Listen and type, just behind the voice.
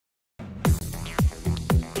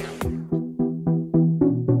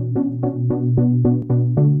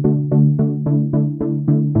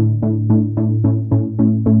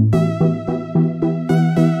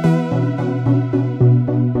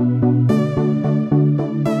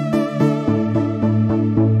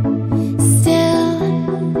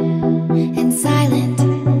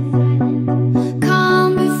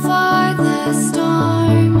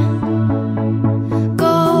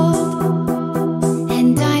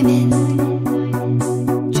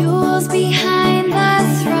diamonds, jewels behind the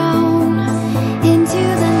throne, into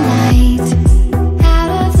the night,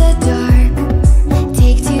 out of the dark,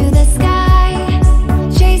 take to the sky,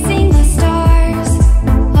 chasing the stars,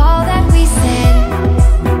 all that we said,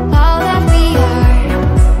 all that we are,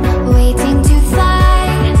 waiting to fly,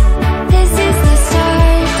 this is the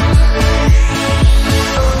start.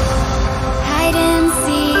 Hide and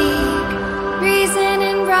seek, reason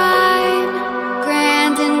and rhyme,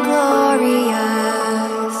 grand and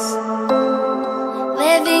glorious,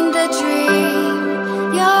 living the dream,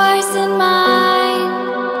 yours and mine,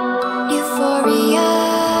 euphoria.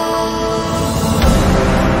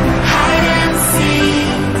 Hide and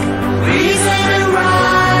seek, reason and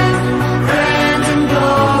rhyme, grand and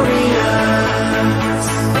glorious,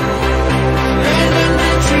 living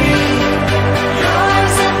the dream,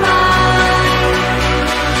 yours and mine,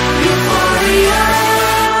 euphoria.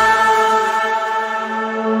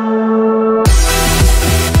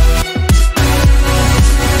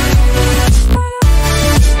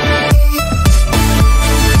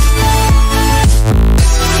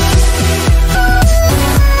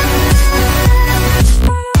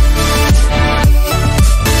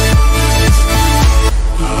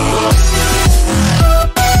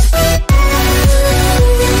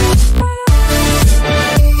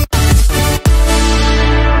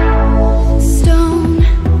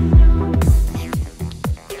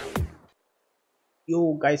 Yo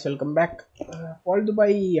guys, welcome back. Followed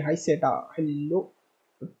by hi Seta. Hello.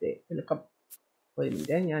 Welcome.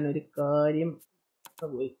 ഞാനൊരു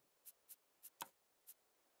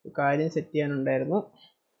കാര്യം set ചെയ്യാനുണ്ടായിരുന്നു.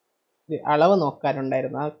 അളവ്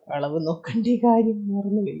നോക്കാനുണ്ടായിരുന്നു. ആ അളവ് നോക്കേണ്ട കാര്യം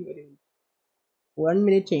മറന്നു പോയി. 1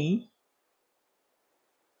 minute.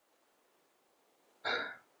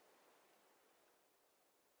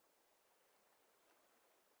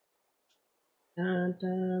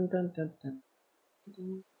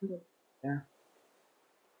 Yeah.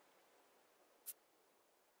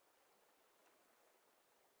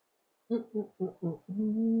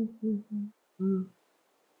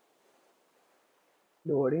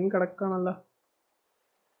 Loading കിടക്കാണല്ലോ.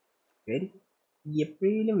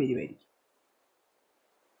 എപ്പോഴും വരുമായിരിക്കും.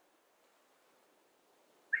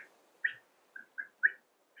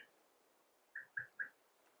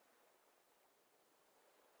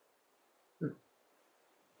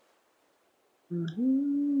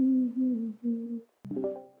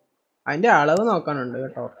 അതിന്റെ അളവ് നോക്കാനുണ്ട്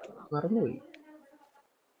കേട്ടോ, മറന്നുപോയി.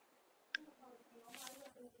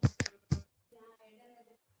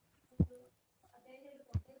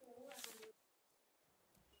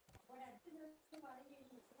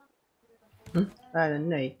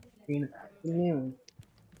 നന്നായി പിന്നെ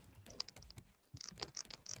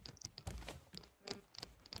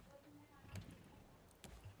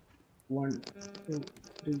One, 2,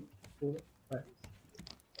 3, 4, 5,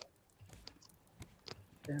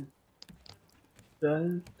 10,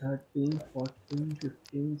 12, 13, 14,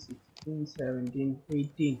 15, 16, 17,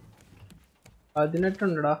 18. 18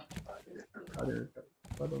 ഉണ്ടടാ. 18,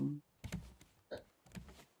 19.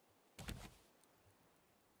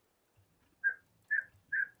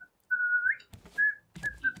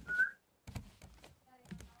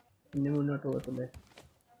 ഇനി മുന്നോട്ട് പോകത്തില്ലേ?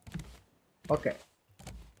 ഓക്കെ.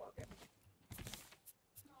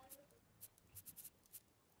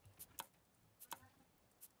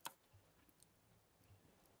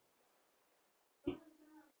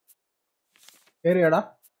 കേറിയാടാ?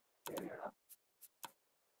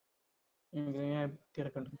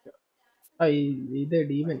 ഇത്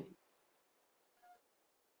ഡീമൻ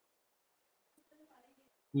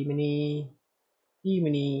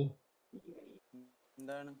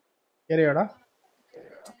എന്താണ്? കേറിയാടാ?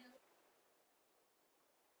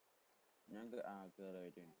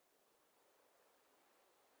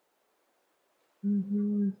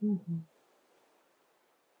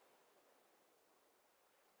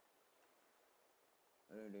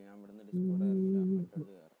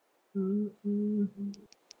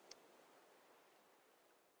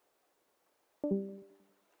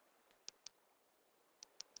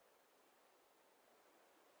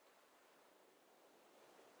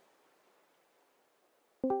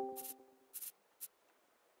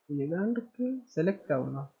 ഏതാണ്ടൊക്കെ select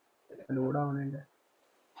ആവണോ? Load ആവണേന്റെ.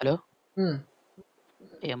 Hello,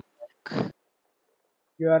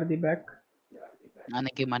 you are the back.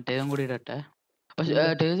 എനിക്ക് മറ്റേതും കൂടി ഇടട്ടെ. പക്ഷെ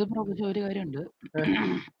ടേസർ ബ്രോ, പക്ഷെ ഒരു കാര്യമുണ്ട്.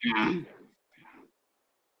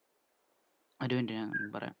 ഒരു മിനിറ്റ് ഞാൻ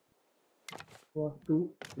പറയാം. 4, 2,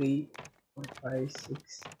 3, 4, 5,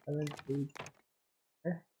 6, 7, 8.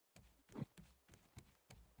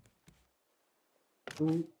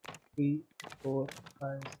 2, 3, 4,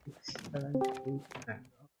 5, 6, 7, 8, 9.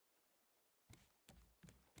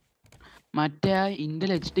 മറ്റേ ആ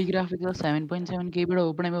Intel HD graphics 7.7 KB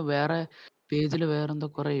open ചെയ്യുമ്പോൾ വേറെ പേജിൽ വേറെന്തോ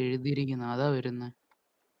കുറെ എഴുതിയിരിക്കുന്നു. അതാ വരുന്നത്.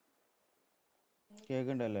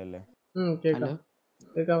 കേൾക്കണ്ടല്ലോ അല്ലേ? കേക്കാം ഹലോ.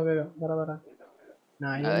 കേക്കാം കേക്കാം. പറ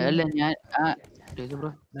അല്ല ഞാൻ ടേസർ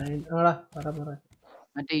ബ്രോ പറ.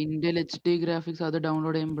 മറ്റേ ഇന്റൽ HD ഗ്രാഫിക്സ് അത്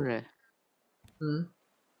ഡൗൺലോഡ് ചെയ്യുമ്പോഴേ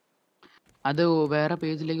അത് വേറെ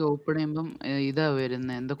പേജിലേക്ക് ഓപ്പൺ ചെയ്യുമ്പം ഇതാ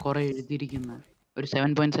വരുന്നത്, എന്തോ കുറെ എഴുതിയിരിക്കുന്ന ഒരു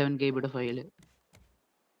 7.7 KB ഫയല്.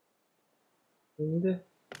 എന്ത്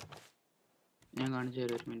ഞാൻ കാണിച്ചു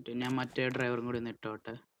തരാം, ഒരു മിനിറ്റ്. ഞാൻ മറ്റേ ഡ്രൈവറും കൂടി ഒന്ന്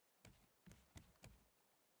ഇട്ടോട്ടെ.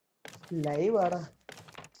 ലൈവ് ആടാ.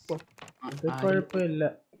 അത് കുഴപ്പമില്ല.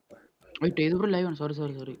 ടേസർ ബ്രോ ലൈവ് ആണ്.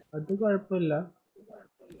 സോറി. അത് കുഴപ്പമില്ല.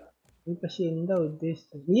 നീ പക്ഷെ എന്താ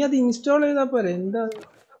ഉദ്ദേശിച്ചത്? നീ അത് ഇൻസ്റ്റാൾ ചെയ്താ പോരെ? എന്താ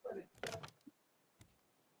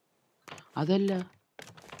അതല്ല,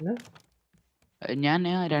 ഞാൻ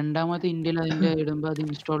രണ്ടാമത്തെ ഇന്ത്യയിൽ അതിന്റെ ഇടുമ്പോ അത്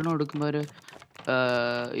ഇൻസ്റ്റാളിന് കൊടുക്കുമ്പോ ഒരു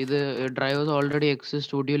ഇത് drivers already exist,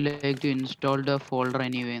 studio like to install the folder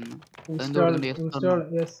anyway എന്ന് അതെന്ത് കൊടുക്കണ്ട?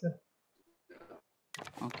 Yes.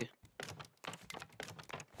 Okay.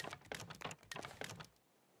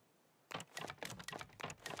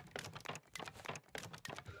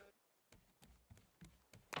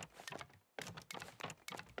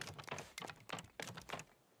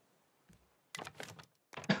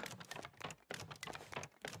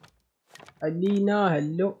 Aleena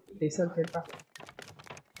hello. Teacher കേട്ടാ?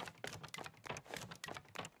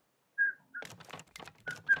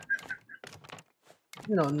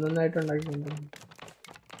 ഒന്നൊന്നായിട്ട് ഉണ്ടാക്കിക്കൊണ്ട്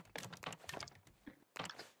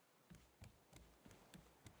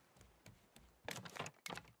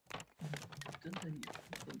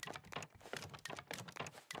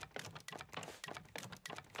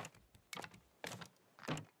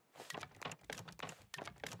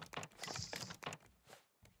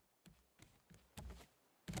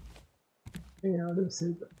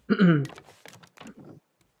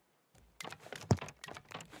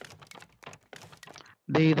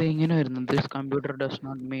ഇത് ഇങ്ങനെ വരുന്നു. This computer does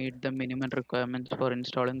not meet the minimum requirements four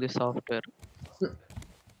installing this software.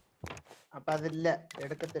 അപ്പൊ അതില്ല,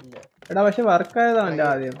 എടുക്കത്തില്ല. എടാ പക്ഷെ വർക്ക് ആയതാ എന്റെ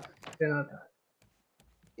ആദ്യം.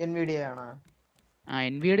 NVIDIA ആണോ?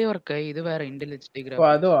 NVIDIA വർക്കായി. ഇത് വേറെ ഇന്റൽ HD അതോ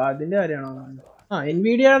ഗ്രാഫിക്സ്. അതിന്റെ കാര്യമാണോ?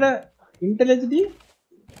 NVIDIAയുടെ ഇന്റൽ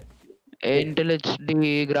HD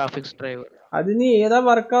ഗ്രാഫിക്സ് ഡ്രൈവർ. അത് നീ ഏതാ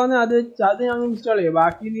വർക്കാവുന്ന അത് ഞാൻ ഇൻസ്റ്റാൾ ചെയ്യും.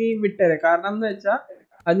 ബാക്കി നീ വിട്ടേരെ. കാരണം എന്ന് വെച്ചാ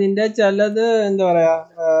അത് നിന്റെ ചിലത് എന്താ പറയാ,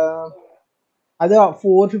 അത്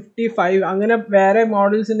 455 അങ്ങനെ വേറെ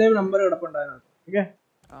മോഡൽസിന്റെ നമ്പർ കിടപ്പുണ്ടായിരുന്നു. ഓക്കെ,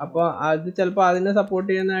 അപ്പൊ അത് ചിലപ്പോ അതിനെ സപ്പോർട്ട്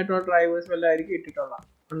ചെയ്യുന്നതായിട്ടുള്ള ഡ്രൈവേഴ്സ് വല്ല ആയിരിക്കും ഇട്ടിട്ടുള്ള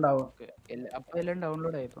ഉണ്ടാവുക. അപ്പൊ എല്ലാം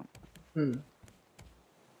ഡൗൺലോഡ് ആയിപ്പം.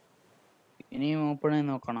 ഇനി ഓപ്പൺ ആയി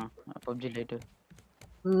നോക്കണോ പബ്ജിയിലായിട്ട്?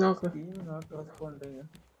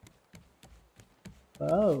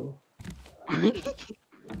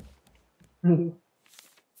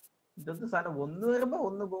 ഇതൊന്നും സാധനം ഒന്ന് വരുമ്പോ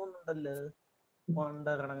ഒന്ന് പോകുന്നുണ്ടല്ലോ.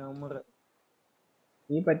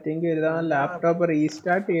 നീ പറ്റുമെങ്കിൽ ഒരു തവണ ലാപ്ടോപ്പ്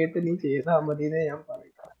റീസ്റ്റാർട്ട് ചെയ്തിട്ട് നീ ചെയ്താൽ മതി എന്നേ ഞാൻ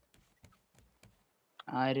പറയും.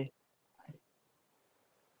 ആര്?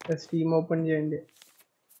 സ്റ്റീം ഓപ്പൺ ചെയ്യണ്ടേ?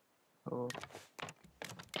 ഓ,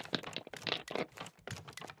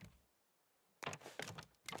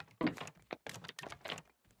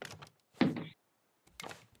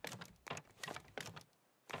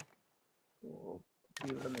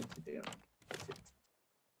 ഇവിടെ വെച്ചിട്ട് ചെയ്യണം.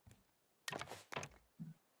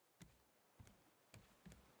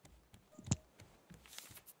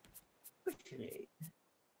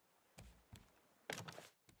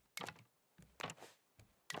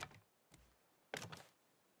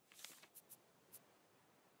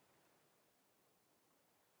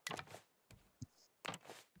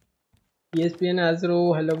 ESPN Azro,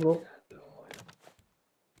 hello bro.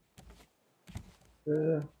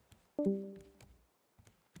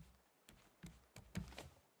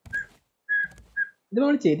 ഇത്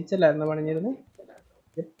നമ്മൾ ചേരിച്ചല്ലായിരുന്നു പണിഞ്ഞിരുന്നു.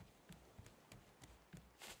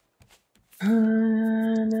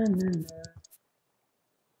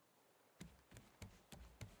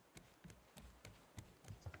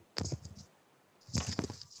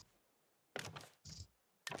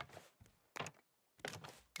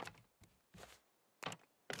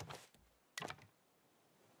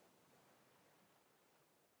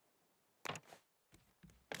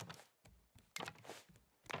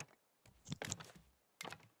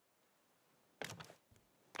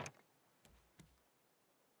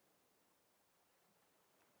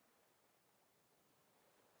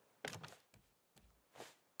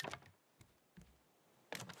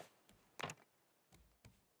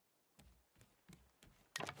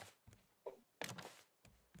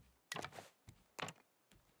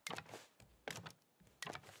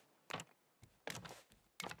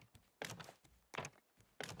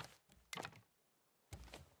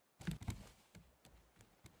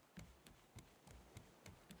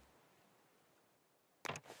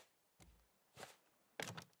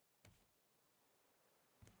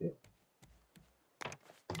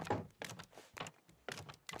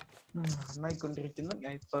 നന്നായിക്കൊണ്ടിരിക്കുന്നു.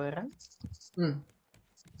 ഞാൻ ഇപ്പൊ വരാം.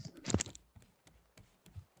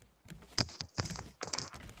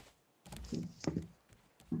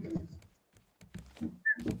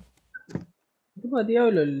 ഇത്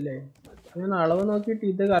മതിയാവല്ലോ അല്ലേ? ഞാൻ അളവ് നോക്കിയിട്ട്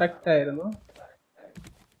ഇത് കറക്റ്റ് ആയിരുന്നു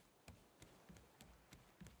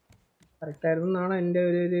എന്നാണ് എൻ്റെ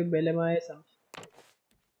ഒരു ബലമായ സംശയം.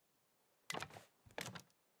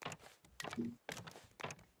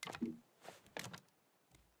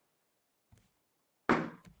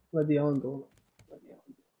 മതിയാവും തോന്നുന്നു.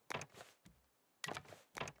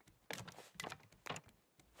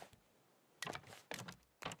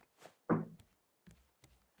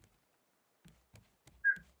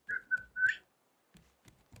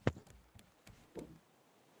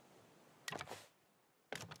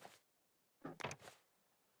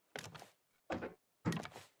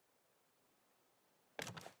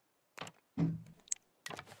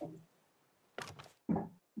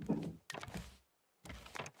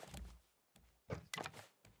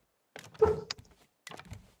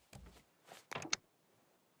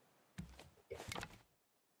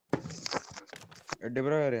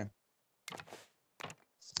 ബ്രോ അറിയാം.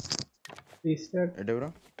 റീസ്റ്റാർട്ട് ചെയ്യണോ?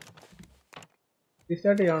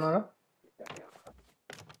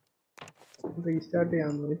 റീസ്റ്റാർട്ട്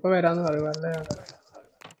ചെയ്യാൻ ഇപ്പൊ വരാന്ന് പറയുമല്ലേ?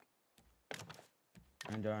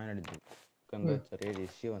 ഞാൻ ജോയിൻ അടിച്ചു. എന്തോ ചെറിയൊരു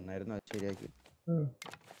ഇഷ്യൂ വന്നായിരുന്നു, അത് ശരിയാക്കി.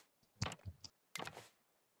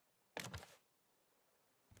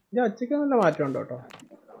 ഒച്ചയ്ക്ക് നല്ല മാറ്റം ഉണ്ട് കേട്ടോ.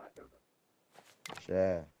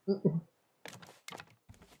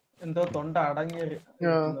 എന്തോ തൊണ്ട അടങ്ങിയ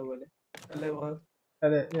പോലെ അല്ലേ ബ്രോ?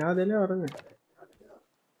 അതെ, ഞാൻ അതിനെ പറഞ്ഞു.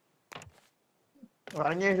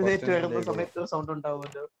 ഉറങ്ങി എഴുന്നേറ്റ് വരുന്ന സമയത്ത് സൗണ്ട്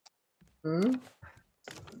ഉണ്ടാവുമല്ലോ.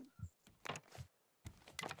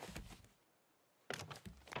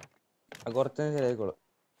 കുറച്ച് ശരിയായിക്കോളും.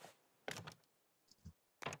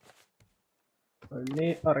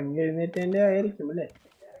 ഉറങ്ങി എഴുന്നേറ്റതിന്റെ ആയിരിക്കും അല്ലേ?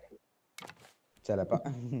 ചെലപ്പോ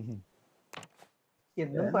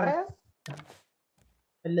എന്നും പറയാം,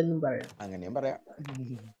 അല്ലെന്നും പറയാം, അങ്ങനെയും പറയാം.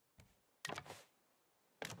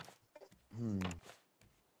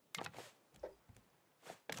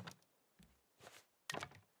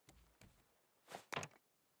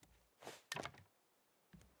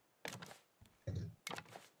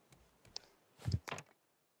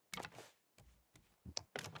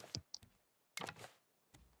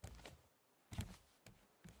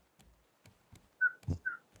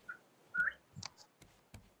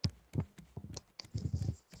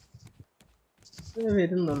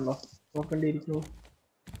 വരുന്നുണ്ടോ നോക്കേണ്ടിയിരിക്കുമോ?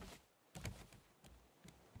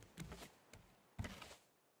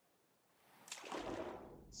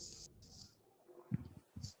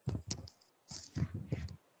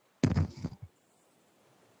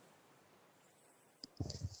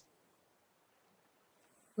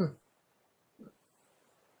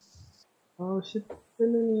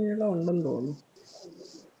 ആവശ്യത്തിന് നീളം ഉണ്ടെന്ന് തോന്നുന്നു.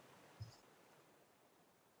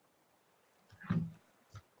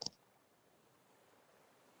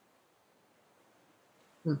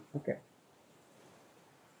 ഓക്കെ,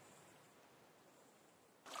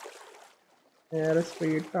 നേരെ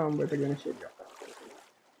സ്ട്രീറ്റ് ആകുമ്പോഴത്തേക്കാണ് ശരിയാവും.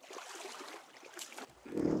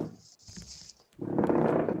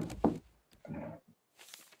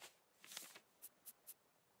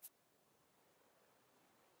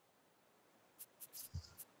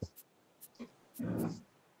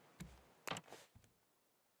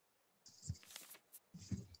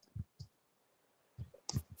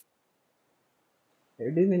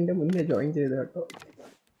 എടി നിന്റെ മുന്നേ ജോയിൻ ചെയ്ത് കേട്ടോ.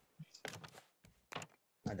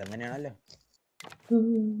 അതങ്ങനെയാണല്ലോ.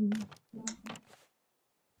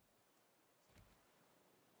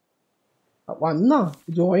 വന്നാ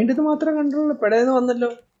ജോയിന്റ് ഇത് മാത്രം കണ്ടുള്ളൂ. പെടേന്ന് വന്നല്ലോ.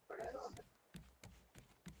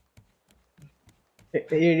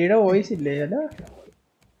 എടിയുടെ വോയിസ് ഇല്ലേ? അല്ല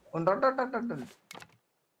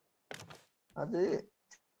അത്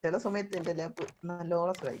ചില സമയത്ത് എന്റെ ലാപ്പ്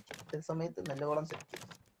നല്ലോളം സഹായിക്കും, ചില സമയത്ത് നല്ലോളം സഹായിക്കും.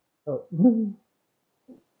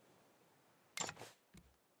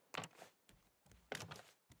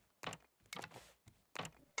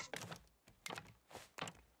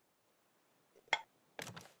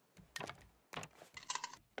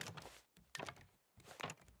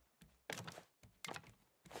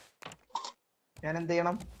 ഞാൻ എന്ത്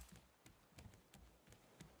ചെയ്യണം?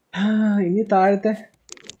 ഇനി താഴത്തെ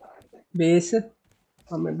ബേസ്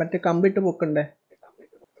മറ്റേ കമ്പിട്ട് പൊക്കണ്ടേ?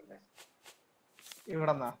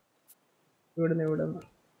 ഇവിടുന്ന്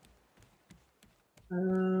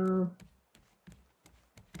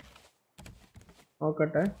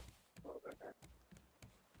നോക്കട്ടെ.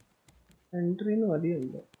 എൻട്രിന്ന്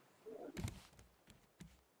മതിയുണ്ടോ?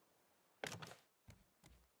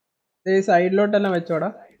 സൈഡിലോട്ടെല്ലാം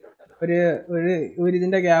വെച്ചോടാ. ഒരു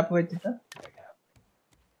ഇതിന്റെ ഗ്യാപ്പ് വെച്ചിട്ട്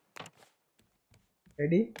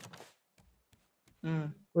റെഡി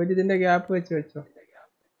ഒരു ഇതിന്റെ ഗ്യാപ്പ് വെച്ചോ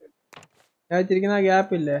ഞാൻ വെച്ചിരിക്കുന്ന ആ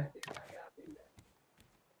ഗ്യാപ്പ് ഇല്ലേ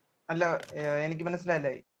അല്ല എനിക്ക്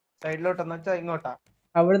മനസ്സിലായില്ലേ സൈഡിലോട്ടെന്ന് വെച്ചാ ഇങ്ങോട്ടാ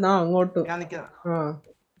അവിടുന്ന് അങ്ങോട്ട് ഞാൻ നിക്കുന്ന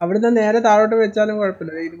അവിടുന്ന് നേരെ താഴോട്ട് വെച്ചാലും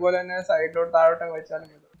കുഴപ്പമില്ല ഇതുപോലെ തന്നെ സൈഡിലോട്ട് താഴോട്ട് വെച്ചാലും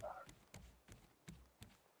മതി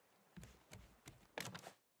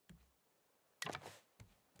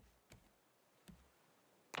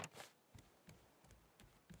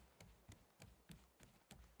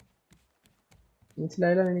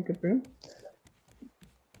മനസ്സിലായില്ല എനിക്കെപ്പോഴും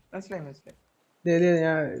മനസ്സിലായി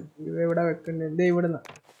ഞാൻ ഇവിടെ വെക്കണ്ടേ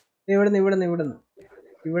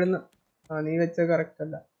ഇവിടുന്ന് നീ വെച്ച കറക്റ്റ്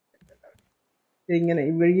അല്ല ഇങ്ങനെ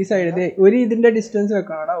ഈ സൈഡ് ഒരു ഇതിന്റെ ഡിസ്റ്റൻസ്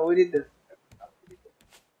വെക്കണോടാ ഒരു ഇത്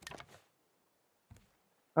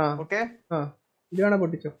ഇത് വേണ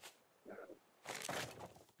പൊട്ടിച്ചോ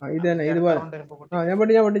ഇത് തന്നെ ഇതുപോലെ ഞാൻ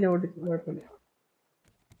പൊട്ടിച്ചു കുഴപ്പമില്ല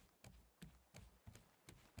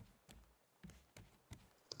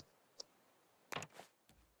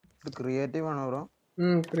ക്രിയേറ്റീവ് ആണോ ബ്രോ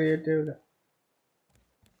ക്രിയേറ്റീവില്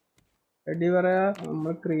റെഡി പറയാ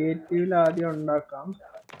നമ്മൾ ക്രിയേറ്റീവിൽ ആദ്യം ഉണ്ടാക്കാം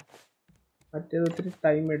മറ്റേത് ഒത്തിരി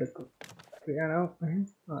ടൈം എടുക്കും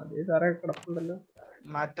അതേ സാറേ കിടപ്പുണ്ടല്ലോ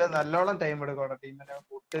മറ്റേ നല്ലോണം ടൈം എടുക്കണം ടീമിന്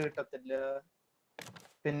ഫുഡ് കിട്ടത്തില്ല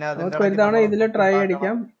പിന്നെ നമുക്ക് ഒരു തവണ ഇതില് ട്രൈ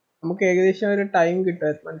അടിക്കാം നമുക്ക് ഏകദേശം ഒരു ടൈം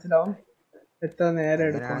കിട്ടും മനസ്സിലാവും എത്ര നേരം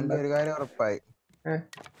എടുക്കും ഒരു കാര്യം ഉറപ്പായി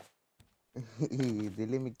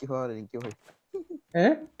ഇതില് മിക്കവാറും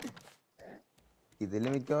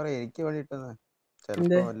എനിക്ക് വേണ്ടിട്ടാ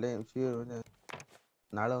ചിലപ്പോ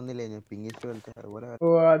നാളെ ഒന്നില്ലേ ഞാൻ പിങ്ങിഷ് പോലത്തെ അതുപോലെ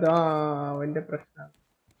അതാ അവന്റെ പ്രശ്നം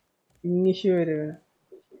പിങ്ങിഷ് വരും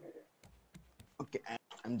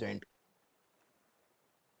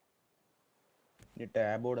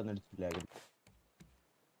ടാബോർഡ് ഒന്നും അടിച്ചില്ല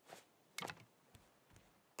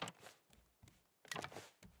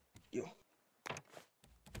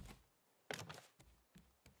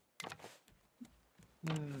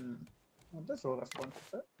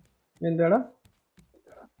എന്താടാ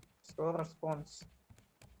റെസ്പോൺസ്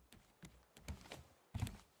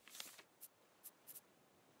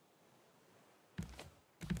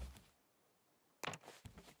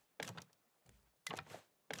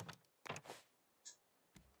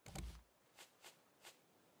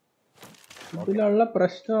ഇതിലുള്ള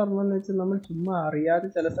പ്രശ്നം പറഞ്ഞെന്ന് വെച്ചാൽ നമ്മൾ ചുമ്മാ അറിയാതെ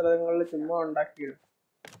ചില സ്ഥലങ്ങളിൽ ചുമ്മാ ഉണ്ടാക്കിയിടും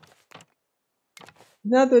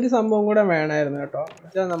ഇതിനകത്ത് ഒരു സംഭവം കൂടെ വേണമായിരുന്നു കേട്ടോ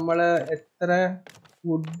എന്നുവെച്ചാൽ നമ്മള് എത്ര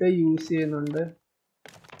വുഡ് യൂസ് ചെയ്യുന്നുണ്ട്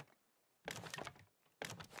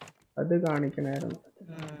അത് കാണിക്കണമായിരുന്നു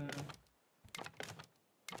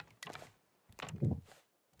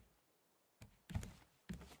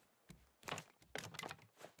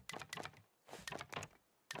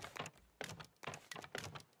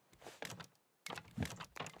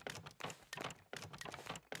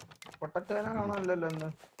കാണാനല്ലോ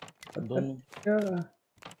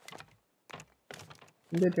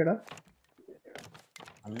എന്തെടാ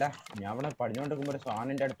അല്ല ഞാൻ അവിടെ പഠിച്ചോണ്ടിരിക്കുമ്പോ ഒരു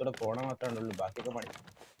സാധനന്റെ അടുത്തൂടെ പോണ മാത്രമേ ഉള്ളൂ ബാക്കിയൊക്കെ പണി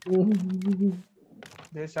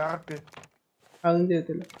അതും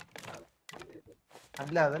ചെയ്യത്തില്ല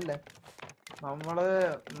അല്ല അതല്ലേ നമ്മള്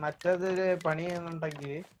മറ്റേതൊരു പണി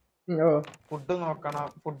ചെയ്യുന്നുണ്ടെങ്കിൽ ഫുഡ്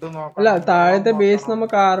നോക്കണം അല്ല താഴത്തെ ബേസ്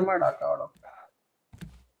നമുക്ക് ആർമേഡ് ആക്കാം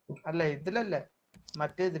അല്ല ഇതിലല്ലേ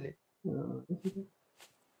മറ്റേതില്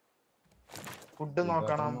ഫുഡ്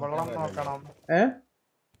നോക്കണം വെള്ളം നോക്കണം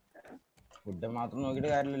ഫുഡ് മാത്രം നോക്കിട്ട്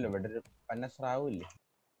കാര്യമില്ലല്ലോ ഇവിടെ ഒരു പന്ന സ്രാവില്ലേ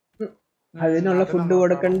അതിനുള്ള ഫുഡ്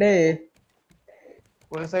കൊടുക്കണ്ടേ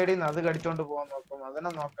ഒരു സൈഡിൽ നിന്ന് അത് കടിച്ചോണ്ട് പോകാൻ നോക്കും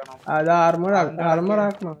അതിനെ നോക്കണം അത് ആർമർ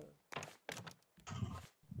ആക്കണം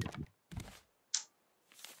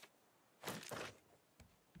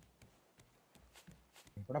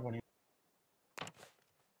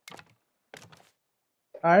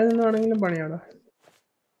താഴെ നിന്ന് വേണമെങ്കിലും പണിയാണോ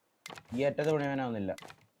ഈ അറ്റത്ത് പണിയാനാവുന്നില്ല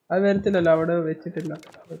അത് വരത്തില്ലല്ലോ അവിടെ വെച്ചിട്ടില്ല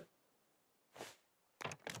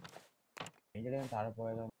താഴെ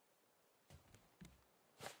പോയതോ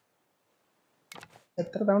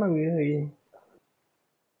എത്ര തവണ വീണ് കഴിയും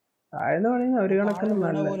താഴ്ന്ന പണിയുന്ന ഒരു കണക്കിന്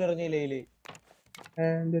നല്ല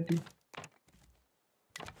എന്തെറ്റി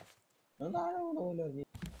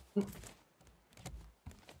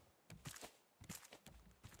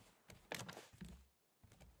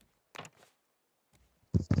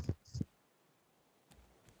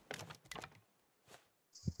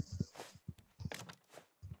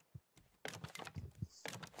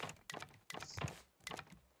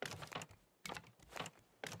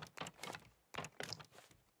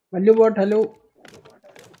മല്ലു ബോട്ട് ഹലോ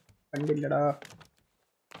കണ്ടില്ലടാ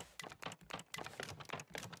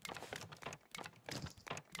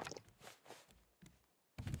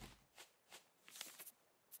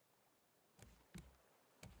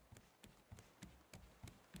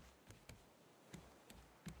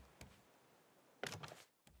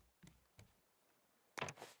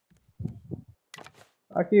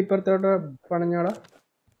ബാക്കി ഇപ്പുറത്തോട്ട് പണിഞ്ഞോടാ.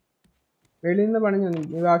 വെളിയിൽ നിന്ന് പണിഞ്ഞു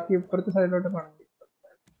നീ, ബാക്കി ഇപ്പുറത്തെ സൈഡിലോട്ട് പണിഞ്ഞു.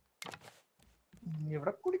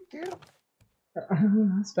 ഇവിടെ കൂടി കേറും.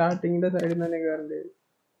 സ്റ്റാർട്ടിങ്ങിന്റെ സൈഡിൽ തന്നെ കയറേണ്ടി വരും.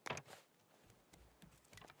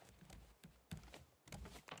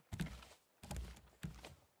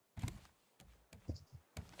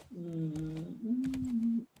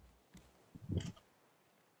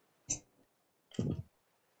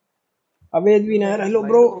 അവേദ് വിനായർ ഹലോ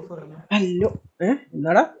ബ്രോ. ഹലോ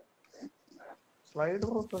എന്താടാ സ്ലൈഡ്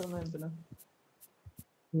പ്രൂഫ് എന്തിനാ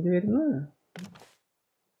എന്ത് വരുന്നു?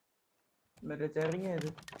 മറ്റേ ചെറിയത്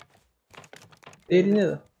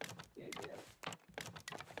തിരിഞ്ഞതോ?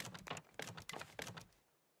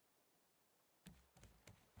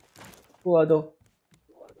 ഓ അതോ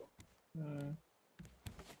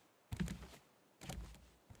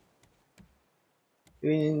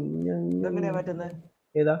ഇതെങ്ങനെയാ പറ്റുന്നത്?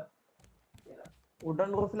 ഏതാ ഉഡൻ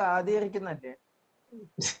റൂഫിൽ ആദ്യം ഇരിക്കുന്നല്ലേ?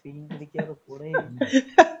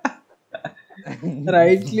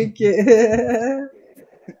 റൈറ്റ് ക്ലിക്ക്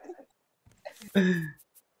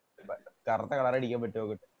കറുത്ത കളർ അടിക്കാൻ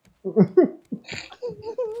പറ്റുമോ?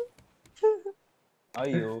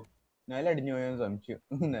 അയ്യോ നില അടിഞ്ഞു പോയെന്ന് സംശയം.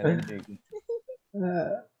 നില അടിച്ചു വെക്കും.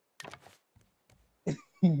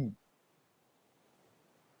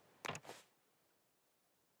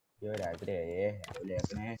 അയ്യോ രാത്രിയായേ. രാവിലെ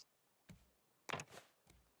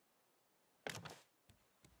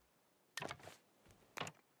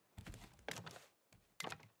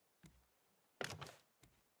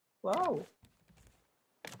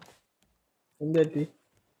എന്തെറ്റി?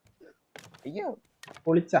 അയ്യോ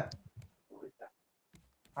പൊളിച്ച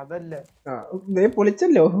അതല്ല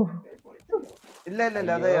പൊളിച്ചല്ലോ. ഇല്ല ഇല്ല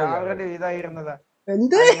ഇല്ല അത് ആൾറെഡി ഇതായിരുന്നതാ.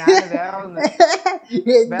 എന്ത്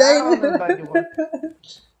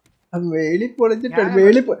വേളി പൊളിച്ചിട്ടുണ്ട്.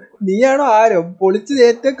 വേളി നീയാണോ ആരോ പൊളിച്ച്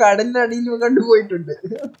ഏറ്റവും കടലിനടിയിൽ കണ്ടുപോയിട്ടുണ്ട്.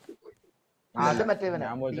 അത് മറ്റേ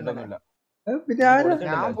ഞാൻ പൊളിച്ചിട്ടൊന്നുമില്ല. പിന്നെ ആരോ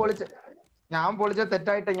ഞാൻ പൊളിച്ച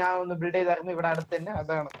തെറ്റായിട്ട് ഞാൻ ഒന്ന് ബിൽഡ് ചെയ്തായിരുന്നു ഇവിടെ അടുത്ത് തന്നെ.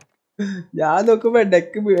 അതാണ് ഞാൻ നോക്കുമ്പോ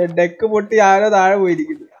ഡെക്ക് പൊട്ടി ആരോ താഴെ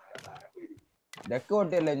പോയിരിക്കുന്നു. ഡെക്ക്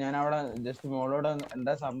പൊട്ടിയല്ലേ, ഞാൻ അവിടെ ജസ്റ്റ് മോളോട്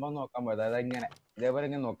എന്താ സംഭവം നോക്കാൻ പോയതാ. അതെങ്ങനെ ഇതേപോലെ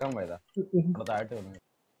ഇങ്ങനെ നോക്കാൻ പോയതാ. അവിടെ താഴ്ത്ത് വന്നു.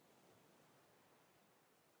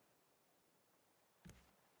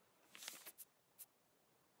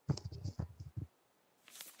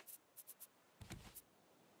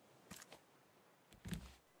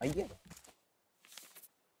 അയ്യേ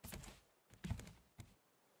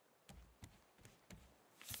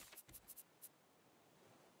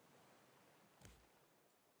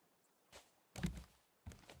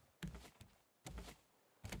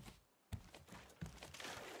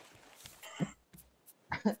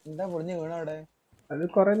എന്താ പൊളിഞ്ഞു വീണ അവിടെ? അത്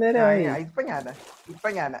കൊറേ നേരമായി. ഇപ്പൊ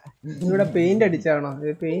ഞാനാ ഇവിടെ പെയിന്റ് അടിച്ചാണോ?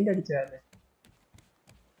 പെയിന്റ് അടിച്ചതല്ലേ?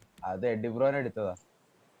 അത് എഡിബ്രോനെ എടുത്തതാ.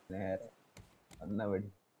 നേരെ വന്ന വഴി.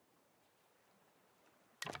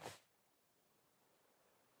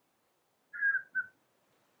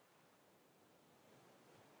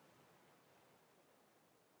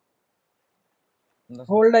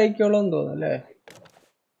 ഹോൾഡ് ആയിക്കോളൂന്ന് തോന്നുന്നു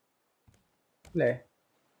അല്ലേ?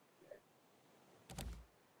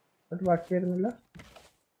 അത് ബാക്കി വരുന്നില്ല.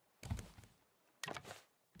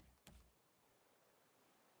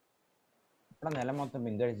 നിലം മൊത്തം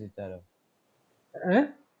പിങ്ക് അടിച്ച് വെച്ചാലോ?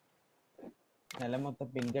 നിലം മൊത്തം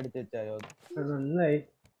പിങ്ക് അടിച്ച് വെച്ചാലോ? നന്നായി.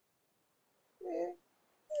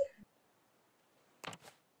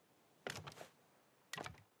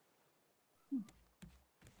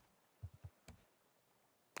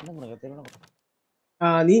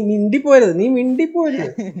 നീ മിണ്ടിപ്പോരുത്.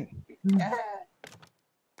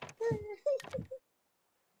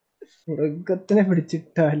 മൃഗത്തിനെ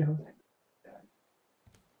പിടിച്ചിട്ടാലോ?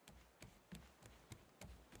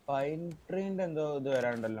 പൈൻ ട്രീന്റെ എന്തോ ഇത്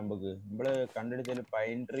വരാണ്ടല്ലോ നമുക്ക്. നമ്മള് കണ്ടെടുത്തതിൽ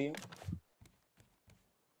പൈൻ ട്രീയും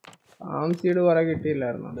ആം സീഡ് കുറെ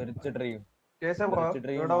കിട്ടിയില്ലായിരുന്നു. ബെർച്ച് ട്രീയും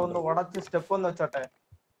ഇവിടെ ഒന്ന് ഉടച്ച് സ്റ്റെപ്പ് ഒന്ന് വെച്ചോട്ടെ.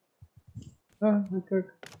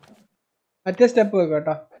 മറ്റേ സ്റ്റെപ്പ്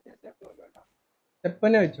വെക്കോട്ടോ. സ്റ്റെപ്പ്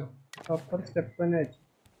തന്നെ വെച്ചു. പ്രോപ്പർ സ്റ്റെപ്പ് തന്നെ വെച്ചു.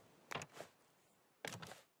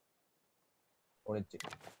 പൊളിച്ച്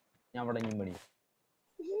ഞാൻ അവിടെ പണി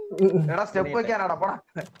സ്റ്റെപ്പ് വെക്കാനാടാ പോടാ.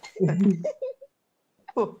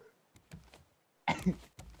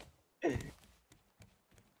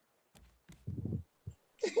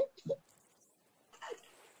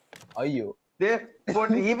 അയ്യോ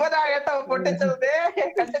ഇവനാകട്ടോ പൊട്ടിച്ചത്.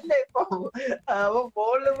 കണ്ടില്ലേ ഇപ്പൊ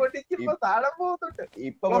ബോളില് പൊട്ടിച്ചപ്പോ താഴെ പോകുന്നുണ്ട്.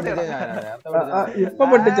 ഇപ്പൊ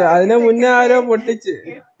പൊട്ടിച്ചോ? അതിനെ മുന്നേ ആരോ പൊട്ടിച്ച്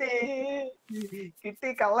കിട്ടി.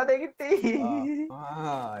 കള്ളനെ കിട്ടി.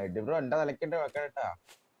 എഡിബ്രോ എന്റെ തലക്കിട്ട് വെക്കട്ടാ.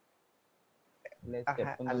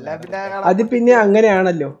 അത് പിന്നെ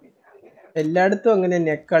അങ്ങനെയാണല്ലോ. എല്ലായിടത്തും അങ്ങനെ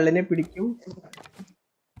തന്നെ കള്ളിനെ പിടിക്കും,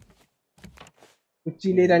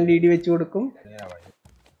 ഉച്ചിയില് 2 ഇടി വെച്ച് കൊടുക്കും.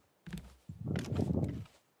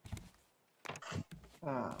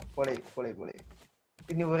 പൊളി പൊളി പൊളി.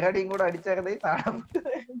 ഇനി ഒരടിയും കൂടെ അടിച്ചേർന്നേ താഴെ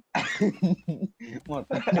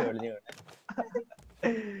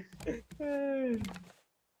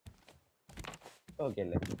ഓക്കെ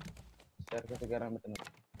അല്ലേ? കയറാൻ പറ്റുന്നു.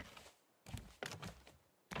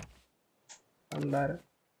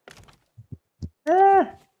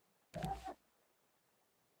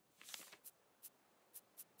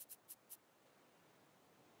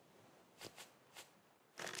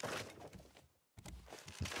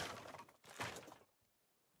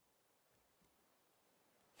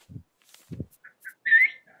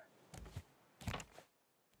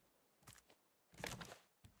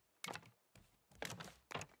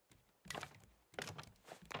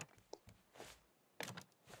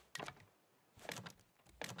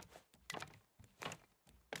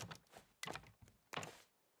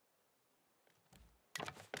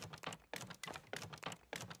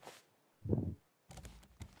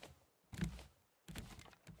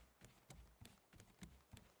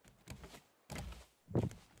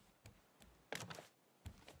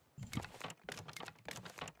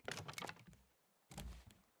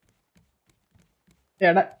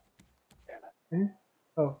 എടാ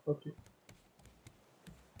ഓ ഓക്കെ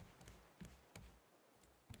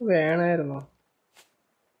വേണായിരുന്നോ?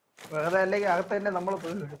 വെറുതെ അല്ലെങ്കിൽ അകത്ത് തന്നെ നമ്മൾ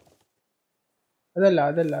അതല്ല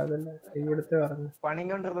ഇവിടുത്തെ പറഞ്ഞു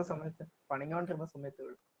പണികൊണ്ടിരുന്ന സമയത്ത്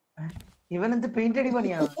ഇവനെന്ത് പെയിന്റ് അടി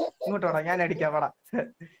പണിയാണ്. ഇങ്ങോട്ട് വാടാ, ഞാൻ അടിക്കാം. വാടാ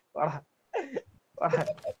വാടാ വാടാ.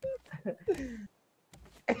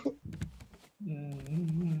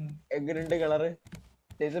 എങ്ങനെയുണ്ട് കളറ്?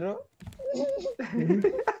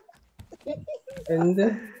 എന്ത്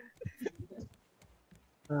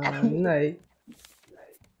നന്നായി.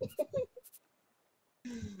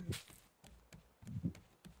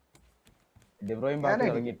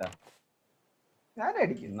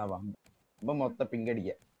 മൊത്തം പിങ്ക് അടിക്ക,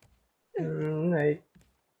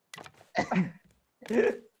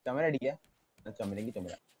 ചുമര അടിക്ക. ചുമരെങ്കിൽ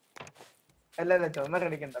ചുമര അല്ല ചുമര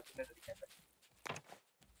അടിക്കണ്ട, പിന്നെ അടിക്കണ്ട.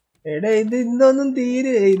 എടാ ഇത് ഇന്നൊന്നും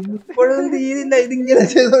ഇപ്പോഴൊന്നും തീരില്ല. ഇതിങ്ങനെ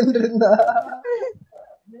ചെയ്തോണ്ടിരുന്ന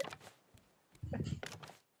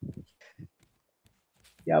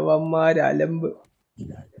യവന്മാര് അലമ്പ്.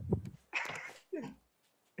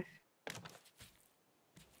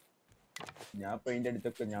 ഞാൻ പെയിന്റ്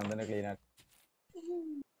അടിച്ചൊക്കെ ഞാൻ തന്നെ ക്ലീൻ ആക്കി.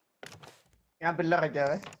 ഞാൻ പില്ലർ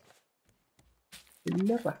അടിക്കാവേ.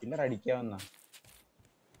 പില്ലർ അടിക്കാവുന്ന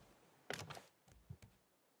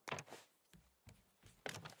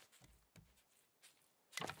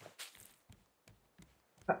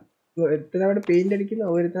ഒരുത്തനവിടെ പെയിന്റ് അടിക്കുന്നു,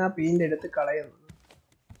 ഒരുത്തന പെയിന്റ് എടുത്ത് കളയുന്നു.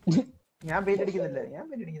 ഞാൻ പെയിന്റ് അടിക്കുന്നില്ല, ഞാൻ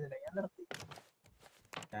നിർത്തി.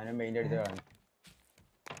 ഞാനും പെയിന്റ് അടിച്ച കാണും,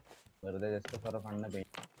 വെറുതെ just for fun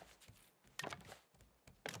paint.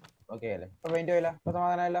 Okay അല്ലേ? ഇപ്പൊ പെയിന്റ് പോയില്ല, ഇപ്പൊ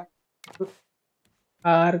സമാധാനമല്ല.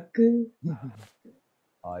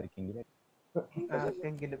 ആർക്കെങ്കിലും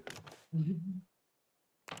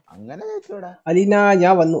അങ്ങനെ ചോദിച്ചൂടാ. അലീന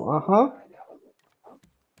ഞാൻ വന്നു. ആഹാ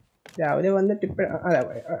രാവിലെ വന്നിട്ട്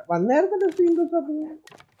വന്നായിരുന്നു.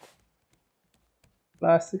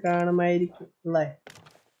 ക്ലാസ് കാണുമായിരിക്കും അല്ലേ?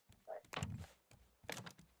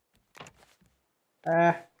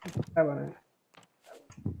 പറഞ്ഞു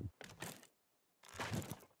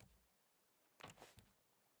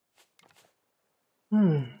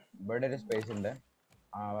ഇവിടെ ഒരു സ്പേസ് ഉണ്ട്.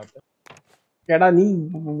 എടാ നീ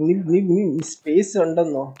സ്പേസ്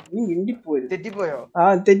ഉണ്ടെന്നോ? നീ മിണ്ടിപ്പോയി. തെറ്റിപ്പോയോ?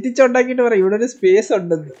 തെറ്റിച്ചുണ്ടാക്കിട്ട് പറയാം ഇവിടെ ഒരു സ്പേസ്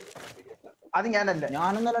ഉണ്ടെന്ന്. അത് ഞാനല്ല,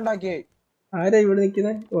 ഞാനൊന്നല്ല ഉണ്ടാക്കിയേ. ആരാ ഇവിടെ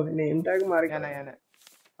നിക്കുന്നത്? ഓ നെയിം ടാഗ് മാറി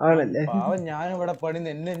ആണല്ലേ? ഞാൻ ഇവിടെ പണി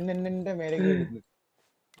എന്നെ മേലെ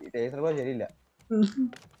ശരിയില്ല.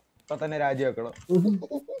 ഇപ്പൊ തന്നെ രാജിവെക്കണം.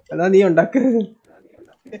 അതാ നീ ഉണ്ടാക്കരുത്.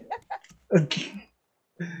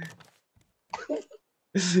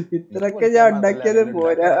 ഇത്രയൊക്കെ ഞാൻ ഉണ്ടാക്കിയത്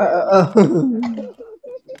പോരാ.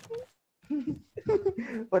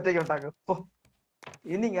 ഒറ്റയ്ക്ക് ഉണ്ടാക്കും.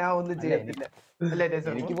 ഇനി ഞാൻ ഒന്നും ചെയ്യത്തില്ല.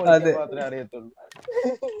 എനിക്ക് മാത്രമേ അറിയത്തുള്ളൂ.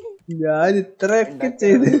 ഞാൻ ഇത്രയൊക്കെ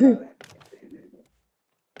ചെയ്ത്.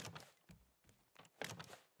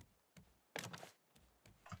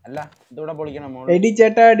 അല്ല ഇതൂടെ പൊളിക്കണം. എടി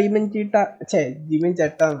ചേട്ടാ, ഡീമൻ ചീട്ടാ, ഡീമൻ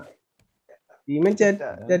ചേട്ടാന്ന്, ഡീമൻ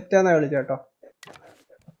ചേട്ടാന്നാ വിളിച്ചേട്ടോ.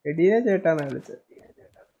 എടീനെ ചേട്ടാന്നാ വിളിച്ചത്.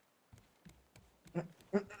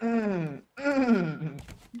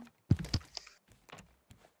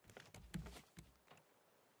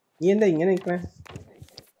 നീ എന്താ ഇങ്ങനെ നിക്കണേ?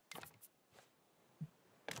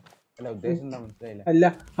 ഉദ്ദേശം മനസ്സിലായില്ല. അല്ല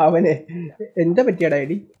അവനെ എന്താ പറ്റിയടാ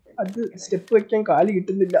എടി? അത് സ്റ്റെപ്പ് വെക്കാൻ കാല്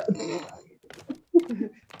കിട്ടുന്നില്ല.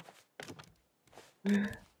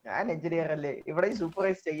 ഞാൻ എഞ്ചിനീയർ അല്ലേ, ഇവിടെ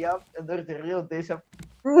സൂപ്പർവൈസ് ചെയ്യാം എന്നൊരു ചെറിയ ഉദ്ദേശം.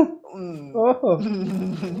 ഓഹോ,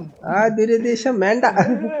 ആ ദുരുദ്ദേശം വേണ്ട.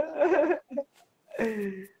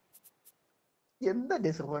 എന്താ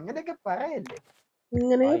ഡിസർവ് അങ്ങനെയൊക്കെ പറയല്ലേ.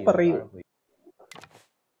 ഇങ്ങനെ പറയൂ.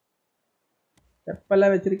 സ്റ്റെപ്പല്ല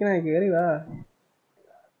വെച്ചിരിക്കണേ, കേറി വാ.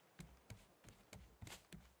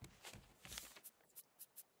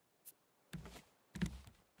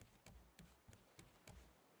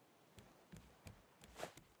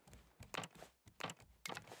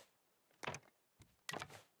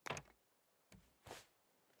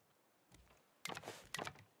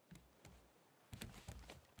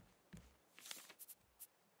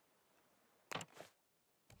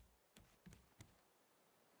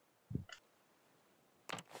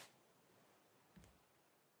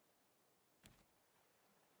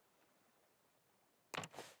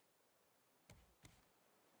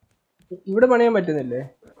 ഇവിടെ പണിയാൻ പറ്റുന്നില്ലേ?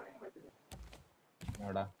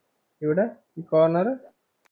 ഇവിടെ ഈ കോർണർ